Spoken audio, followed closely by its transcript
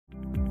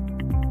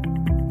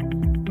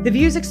The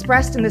views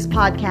expressed in this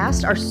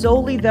podcast are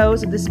solely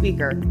those of the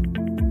speaker.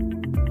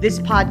 This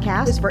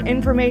podcast is for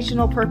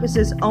informational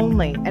purposes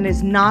only and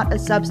is not a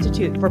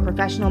substitute for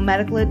professional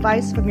medical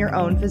advice from your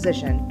own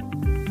physician.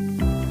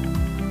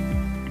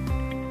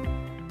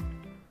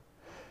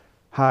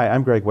 Hi,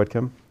 I'm Greg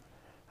Whitcomb.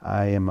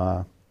 I am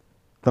a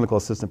clinical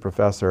assistant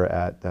professor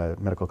at the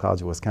Medical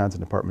College of Wisconsin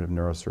Department of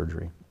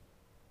Neurosurgery.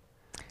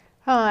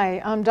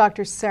 Hi, I'm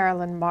Dr.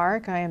 Saralyn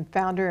Mark. I am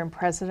founder and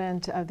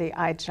president of the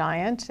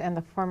iGIANT and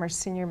the former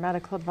senior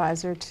medical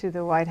advisor to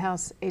the White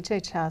House,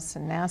 HHS,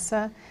 and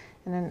NASA,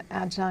 and an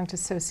adjunct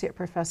associate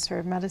professor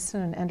of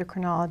medicine and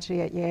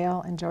endocrinology at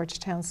Yale and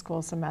Georgetown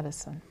schools of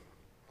medicine.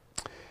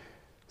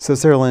 So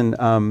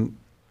Saralyn,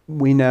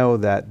 we know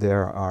that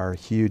there are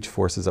huge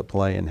forces at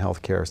play in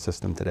healthcare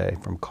system today,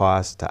 from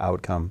cost to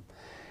outcome.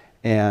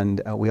 And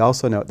we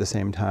also know at the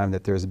same time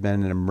that there's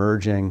been an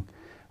emerging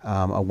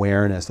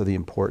awareness of the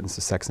importance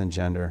of sex and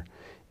gender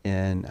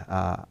in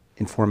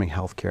informing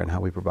healthcare and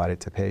how we provide it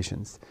to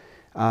patients.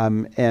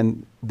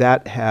 And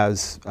that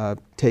has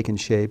taken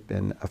shape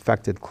and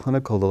affected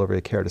clinical delivery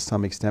of care to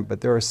some extent,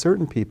 but there are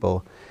certain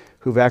people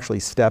who've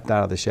actually stepped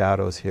out of the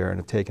shadows here and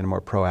have taken a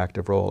more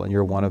proactive role, and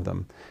you're one of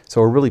them.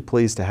 So we're really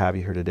pleased to have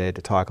you here today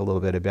to talk a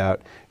little bit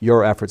about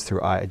your efforts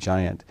through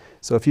iGIANT.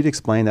 So if you'd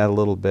explain that a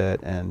little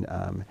bit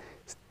and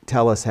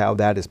tell us how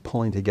that is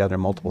pulling together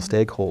multiple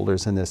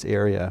stakeholders in this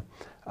area,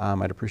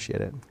 I'd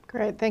appreciate it.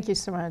 Great, thank you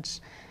so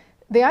much.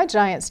 The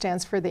iGIANT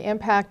stands for the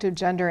Impact of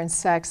Gender and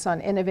Sex on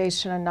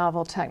Innovation and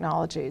Novel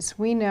Technologies.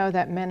 We know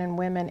that men and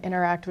women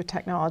interact with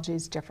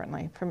technologies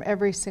differently from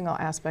every single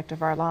aspect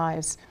of our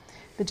lives.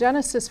 The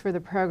genesis for the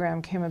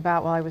program came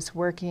about while I was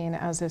working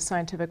as a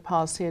scientific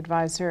policy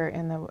advisor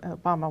in the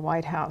Obama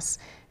White House,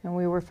 and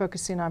we were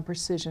focusing on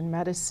precision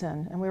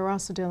medicine, and we were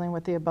also dealing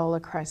with the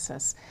Ebola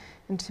crisis.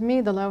 And to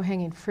me, the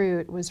low-hanging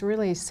fruit was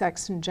really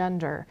sex and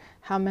gender,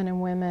 how men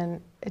and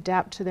women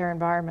adapt to their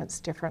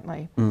environments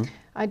differently.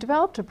 I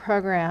developed a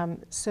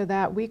program so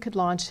that we could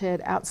launch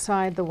it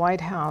outside the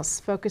White House,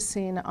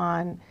 focusing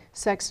on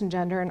sex and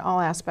gender in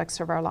all aspects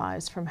of our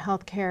lives, from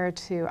healthcare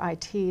to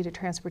IT to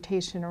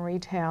transportation and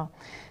retail.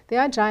 The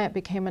iGIANT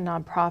became a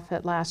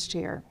nonprofit last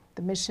year.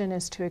 The mission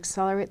is to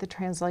accelerate the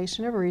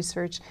translation of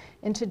research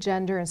into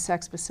gender and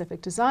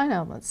sex-specific design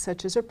elements,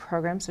 such as a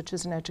program, such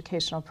as an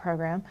educational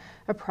program,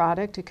 a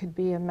product, it could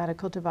be a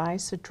medical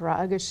device, a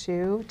drug, a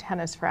shoe,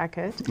 tennis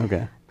racket.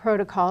 Okay.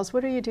 Protocols,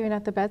 what are you doing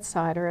at the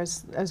bedside, or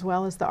as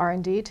well as the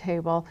R&D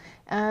table,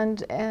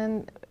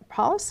 and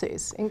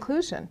policies,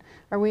 inclusion.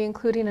 Are we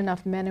including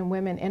enough men and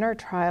women in our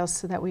trials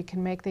so that we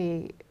can make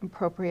the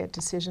appropriate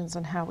decisions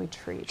on how we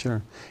treat?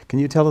 Sure. Can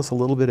you tell us a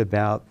little bit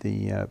about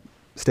the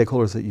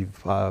stakeholders that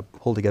you've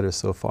pulled together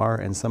so far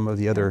and some of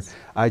the other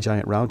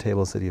iGIANT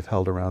roundtables that you've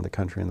held around the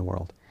country and the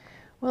world?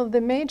 Well,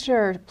 the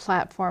major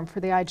platform for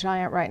the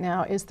iGIANT right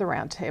now is the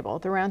roundtable.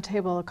 The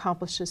roundtable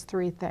accomplishes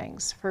three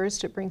things.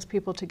 First, it brings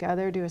people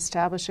together to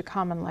establish a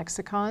common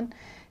lexicon.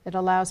 It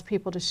allows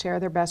people to share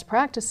their best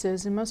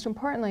practices, and most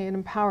importantly, it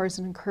empowers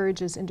and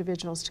encourages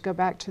individuals to go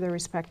back to their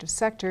respective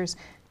sectors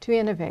to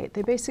innovate.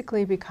 They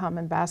basically become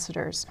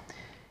ambassadors.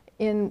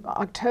 In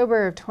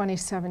October of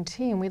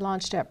 2017, we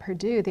launched at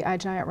Purdue the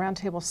iGIANT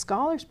Roundtable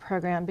Scholars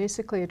Program,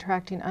 basically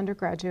attracting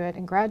undergraduate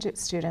and graduate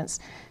students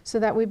so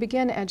that we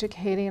begin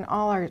educating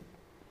all our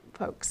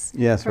folks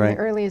from the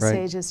earliest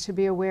ages to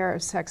be aware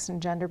of sex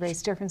and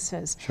gender-based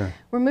differences. Sure.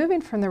 We're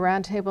moving from the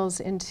roundtables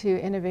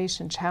into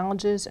innovation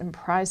challenges and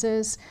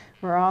prizes.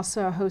 We're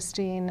also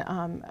hosting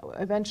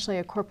eventually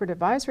a corporate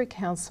advisory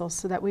council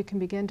so that we can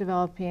begin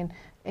developing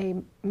a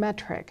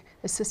metric,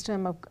 a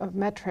system of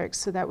metrics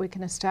so that we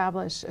can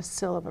establish a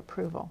seal of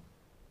approval.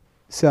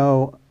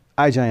 So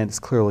iGIANT is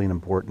clearly an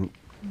important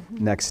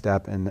next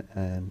step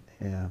in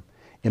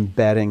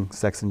embedding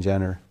sex and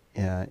gender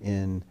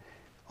in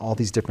all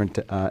these different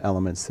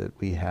elements that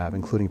we have,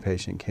 including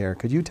patient care.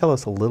 Could you tell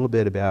us a little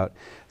bit about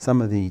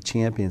some of the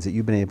champions that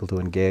you've been able to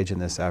engage in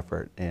this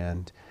effort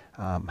and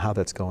how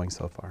that's going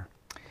so far?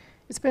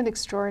 It's been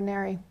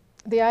extraordinary.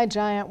 The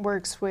iGIANT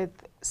works with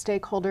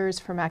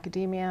stakeholders from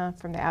academia,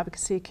 from the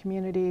advocacy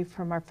community,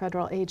 from our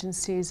federal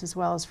agencies, as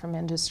well as from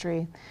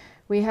industry.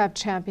 We have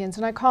champions,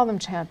 and I call them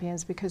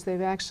champions because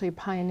they've actually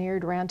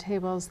pioneered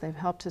roundtables. They've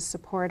helped to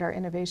support our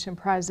innovation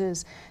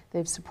prizes.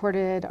 They've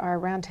supported our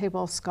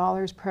roundtable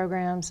scholars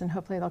programs, and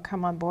hopefully they'll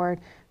come on board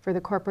for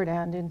the corporate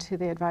end into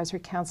the advisory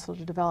council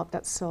to develop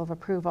that seal of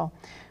approval.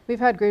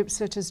 We've had groups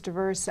such as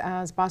diverse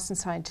as Boston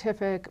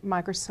Scientific,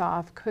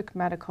 Microsoft, Cook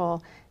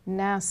Medical,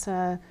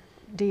 NASA,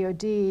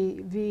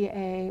 DOD,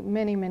 VA,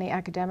 many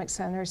academic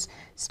centers.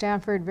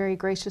 Stanford very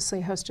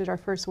graciously hosted our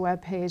first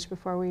web page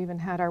before we even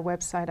had our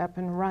website up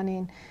and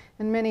running,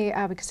 and many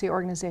advocacy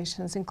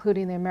organizations,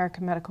 including the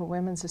American Medical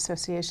Women's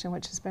Association,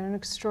 which has been an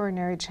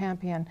extraordinary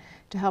champion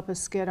to help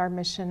us get our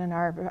mission and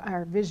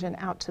our vision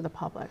out to the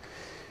public.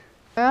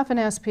 I often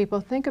ask people,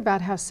 think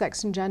about how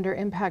sex and gender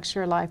impacts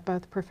your life,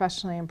 both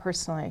professionally and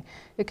personally.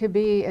 It could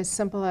be as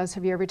simple as,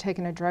 have you ever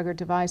taken a drug or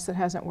device that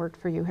hasn't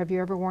worked for you? Have you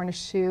ever worn a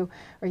shoe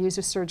or used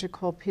a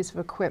surgical piece of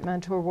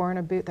equipment or worn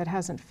a boot that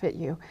hasn't fit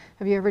you?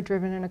 Have you ever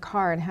driven in a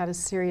car and had a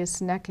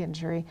serious neck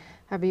injury?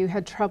 Have you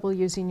had trouble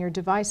using your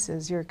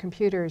devices, your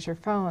computers, your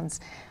phones?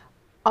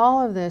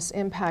 All of this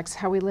impacts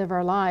how we live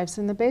our lives,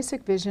 and the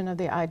basic vision of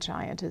the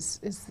iGIANT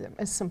is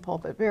simple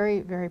but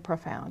very, very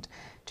profound: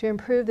 to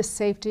improve the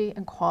safety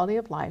and quality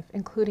of life,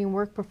 including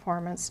work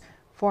performance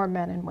for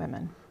men and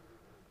women.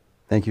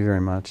 Thank you very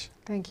much.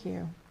 Thank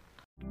you.